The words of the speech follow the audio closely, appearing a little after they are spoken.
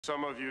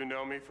Some of you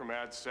know me from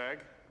AdSeg.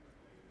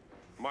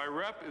 My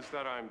rep is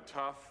that I'm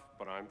tough,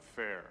 but I'm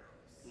fair.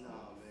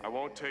 I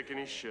won't take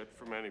any shit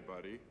from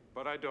anybody,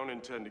 but I don't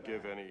intend to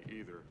give any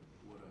either.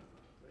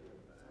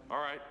 All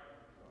right,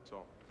 that's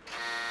all.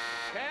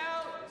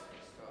 Cal!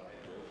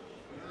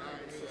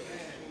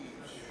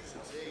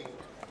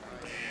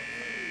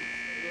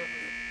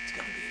 It's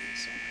gonna be in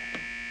somewhere.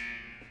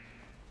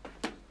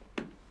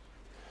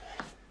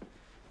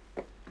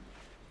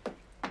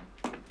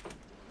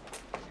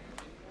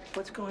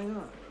 What's going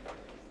on?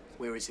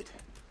 Where is it?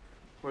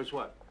 Where's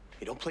what?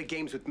 Hey, don't play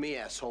games with me,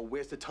 asshole.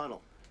 Where's the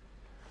tunnel?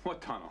 What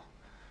tunnel?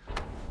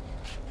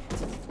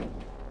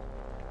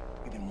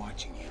 We've been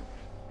watching you.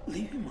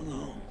 Leave him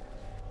alone.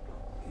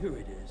 Here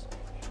it is.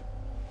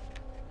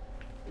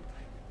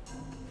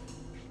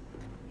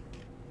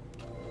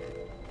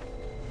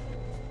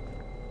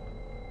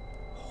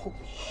 Holy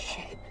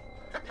shit.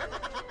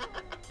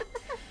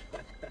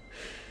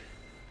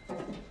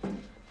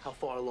 How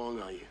far along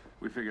are you?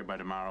 We figure by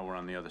tomorrow we're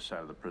on the other side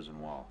of the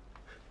prison wall.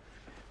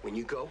 When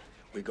you go,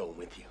 we're going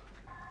with you.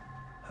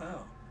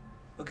 How?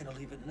 We're gonna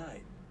leave at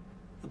night.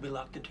 You'll be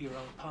locked into your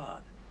own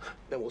pod.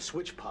 Then we'll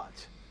switch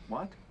pods.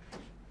 What?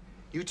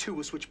 You two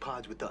will switch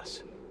pods with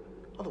us.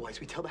 Otherwise,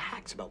 we tell the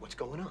hacks about what's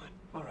going on.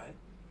 All right.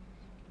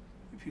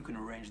 If you can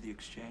arrange the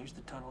exchange,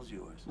 the tunnel's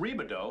yours.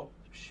 Rebadow?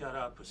 Shut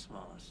up,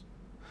 Smallest.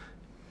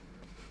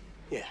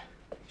 Yeah.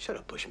 Shut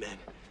up, Bushman.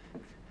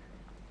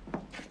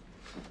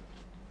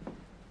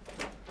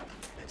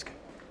 Metzger.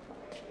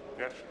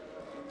 Yes?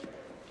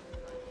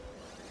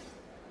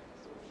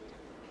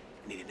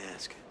 I need an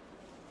ask.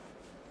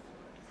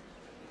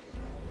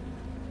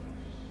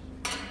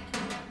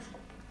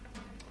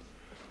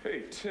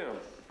 Hey, Tim.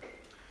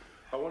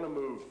 I want to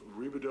move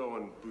Rebadow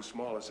and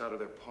Busmalis out of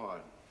their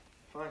pod.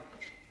 Fine.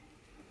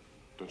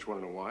 Don't you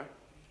want to know why?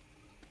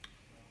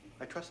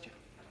 I trust you.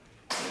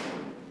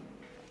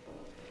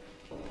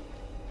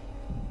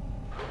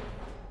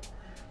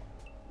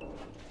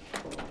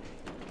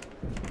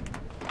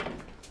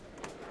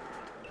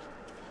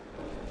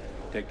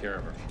 Take care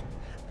of her.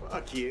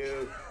 Fuck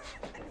you.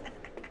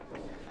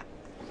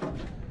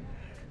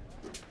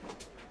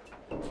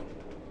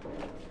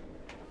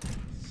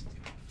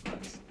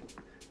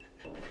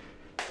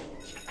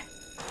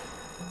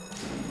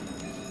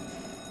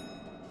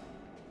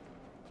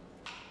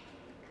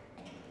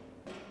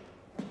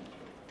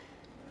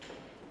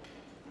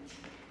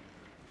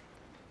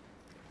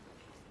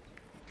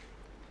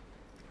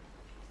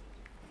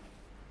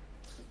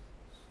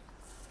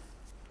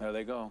 There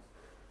they go.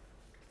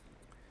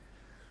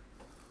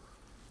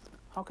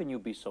 How can you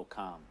be so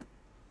calm?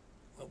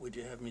 What would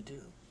you have me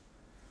do?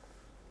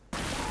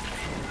 Back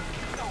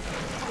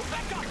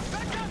up, man!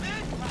 Back up!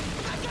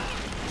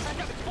 Back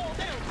up and fall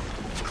down!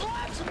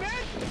 Collapse,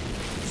 man!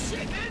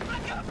 Shit, man!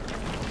 Back up!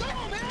 Go,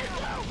 man!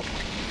 Go!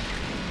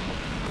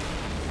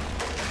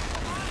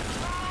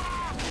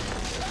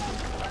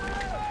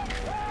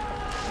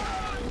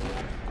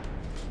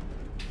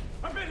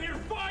 I've been here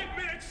 5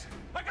 minutes!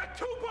 I got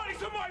 2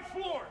 bodies on my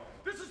floor!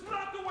 This is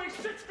not the way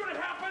shit's gonna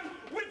happen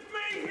with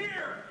me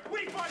here!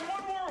 We find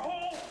one more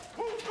hole,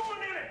 who's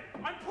going in it?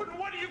 I'm putting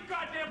one of you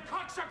goddamn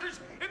cocksuckers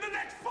in the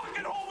next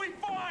fucking hole we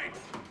find!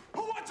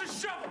 Who wants a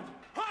shovel?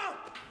 Huh?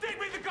 Dig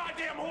me the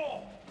goddamn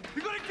hole!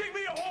 You gonna dig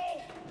me a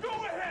hole? Go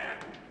ahead!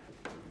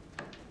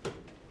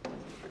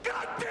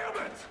 God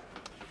damn it!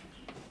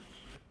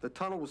 The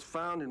tunnel was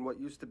found in what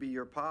used to be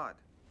your pod.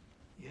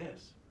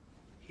 Yes,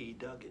 he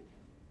dug it.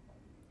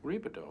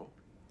 Rebadow?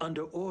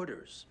 Under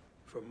orders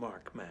from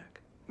Mark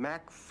Mack.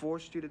 Mack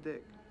forced you to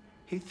dig.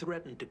 He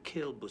threatened to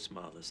kill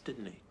Busmalis,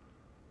 didn't he?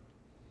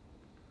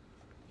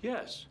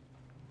 Yes.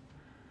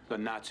 The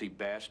Nazi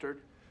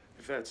bastard.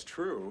 If that's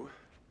true,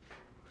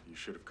 you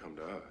should have come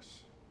to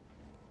us.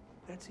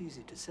 That's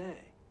easy to say.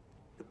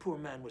 The poor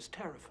man was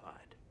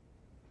terrified.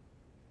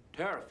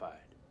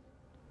 Terrified.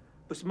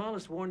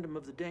 Busmalis warned him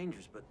of the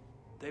dangers, but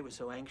they were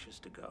so anxious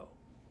to go.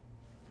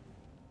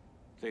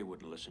 They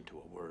wouldn't listen to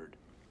a word.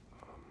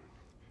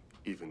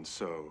 Even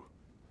so,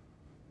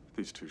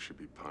 these two should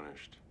be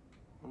punished.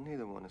 Well,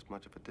 neither one is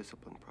much of a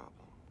discipline problem.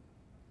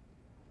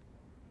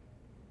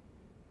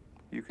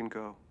 You can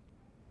go.